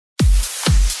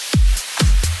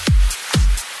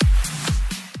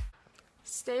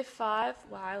It's day 5.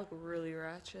 Wow, I look really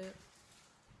ratchet.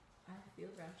 I feel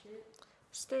ratchet.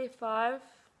 It's day 5.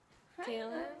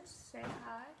 Kaylin, say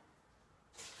hi.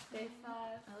 Day 5.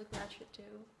 I look ratchet too.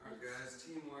 Alright guys,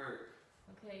 teamwork.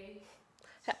 Okay.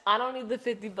 I don't need the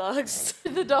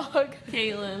 $50. The dog.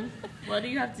 Kaylin, what do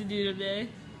you have to do today?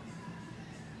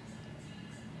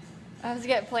 I have to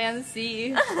get Plan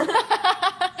C. What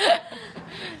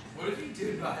if you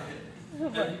did buy it?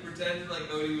 And you pretended like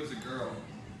Odie was a girl.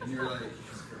 And you were like,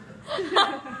 Dude,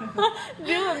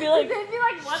 be like, They'd be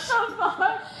like, what the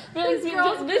fuck? be like, This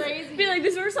girl's crazy. Be like,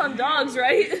 this works on dogs,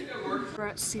 right? We're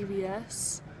at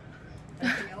CVS.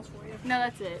 Anything else for you? No,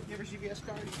 that's it. You have a CVS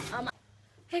card?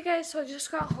 Hey guys, so I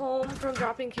just got home from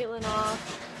dropping Caitlin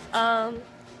off.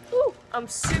 I'm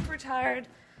super tired,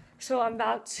 so I'm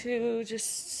about to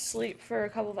just sleep for a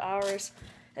couple of hours,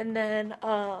 and then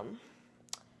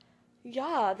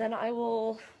yeah, then I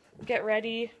will get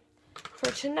ready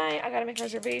for tonight. I gotta make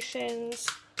reservations.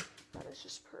 That is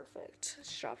just perfect. I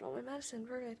just dropped all my medicine.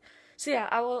 Perfect. So yeah,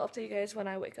 I will update you guys when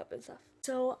I wake up and stuff.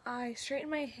 So I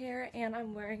straightened my hair and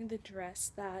I'm wearing the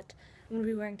dress that I'm gonna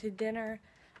be wearing to dinner.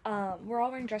 We're all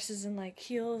wearing dresses and like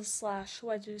heels /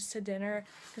 wedges to dinner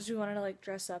because we wanted to like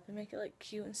dress up and make it like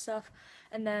cute and stuff.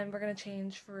 And then we're gonna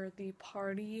change for the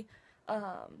party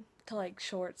to like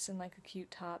shorts and like a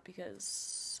cute top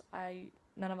because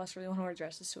none of us really want to wear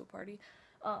dresses to a party.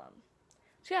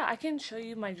 So yeah, I can show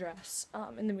you my dress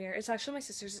in the mirror. It's actually my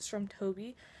sister's. It's from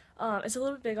Toby. It's a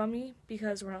little bit big on me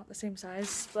because we're not the same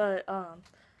size, but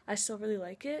I still really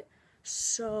like it.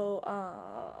 So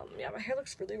yeah, my hair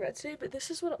looks really red today, but this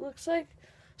is what it looks like.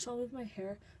 So I'll move my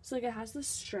hair. So like it has the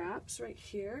straps right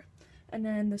here, and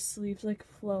then the sleeves like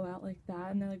flow out like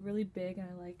that, and they're like really big, and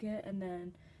I like it. And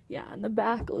then yeah, and the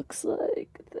back looks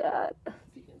like that, if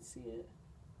you can see it.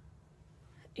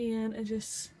 And it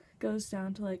just goes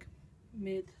down to like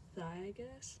mid-thigh, I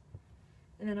guess.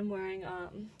 And then I'm wearing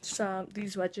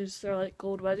these wedges. They're like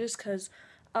gold wedges because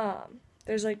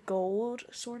there's like gold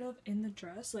sort of in the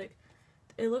dress. Like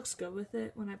it looks good with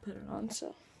it when I put it on.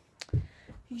 So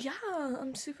yeah,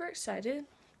 I'm super excited.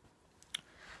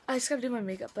 I just gotta do my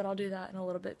makeup, but I'll do that in a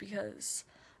little bit because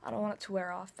I don't want it to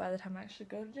wear off by the time I actually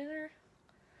go to dinner.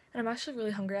 And I'm actually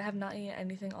really hungry. I have not eaten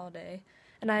anything all day.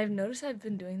 And I've noticed I've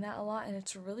been doing that a lot and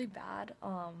it's really bad.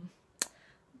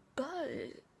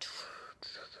 But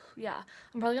yeah,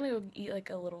 I'm probably gonna go eat like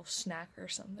a little snack or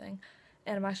something.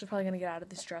 And I'm actually probably gonna get out of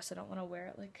this dress. I don't want to wear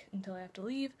it like until I have to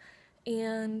leave.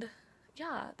 And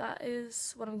yeah, that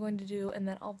is what I'm going to do. And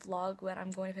then I'll vlog when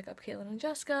I'm going to pick up Caitlin and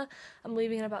Jessica. I'm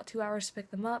leaving in about 2 hours to pick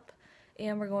them up.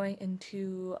 And we're going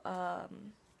into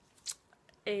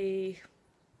a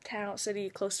town city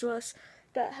close to us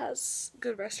that has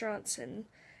good restaurants, and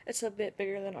it's a bit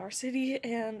bigger than our city,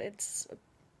 and it's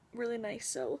really nice.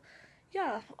 So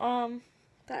yeah,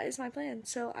 that is my plan.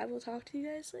 So I will talk to you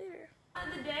guys later.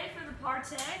 The day for the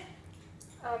party.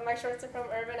 My shorts are from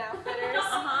Urban Outfitters.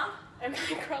 And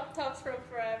my crop top's from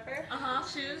Forever.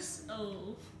 Shoes.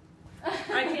 Oh.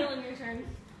 Alright, Kaylin, your turn.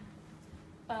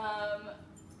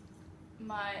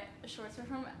 My shorts are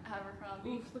from Abercrombie.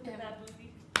 Oof, look at that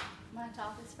booty. My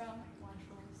top is from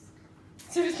Marshalls.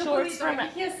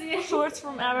 Shorts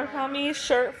from Abercrombie,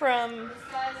 shirt from,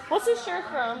 what's this shirt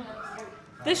from?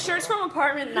 This shirt's from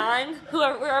Apartment 9,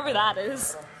 wherever that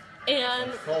is.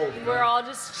 And we're all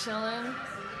just chilling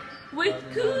with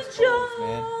Cujo.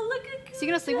 Look at Cujo. Is he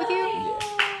gonna sleep with you?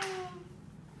 Yeah.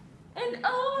 And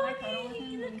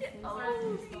Odie, look at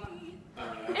Odie.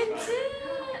 And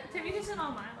Tim, you can sit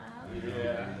on my lap.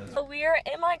 yeah. So we are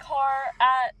in my car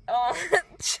at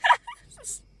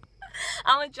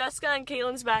I'm with Jessica and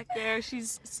Caitlin's back there.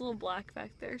 It's a little black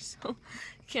back there, so you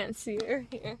can't see her.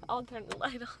 Here, I'll turn the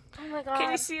light on. Oh my god.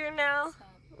 Can you see her now?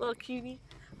 Little cutie.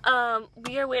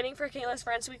 We are waiting for Caitlin's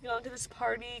friends so we can go to this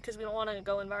party because we don't want to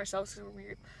go in by ourselves because we're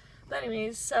weird. But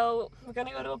anyways, so we're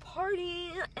gonna go to a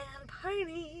party and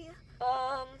party.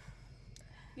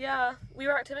 Yeah, we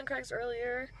were at Tim and Craig's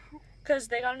earlier because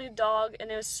they got a new dog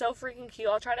and it was so freaking cute.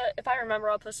 I'll try to, if I remember,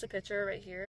 I'll post a picture right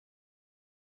here.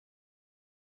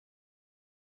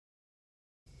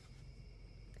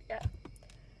 Yeah.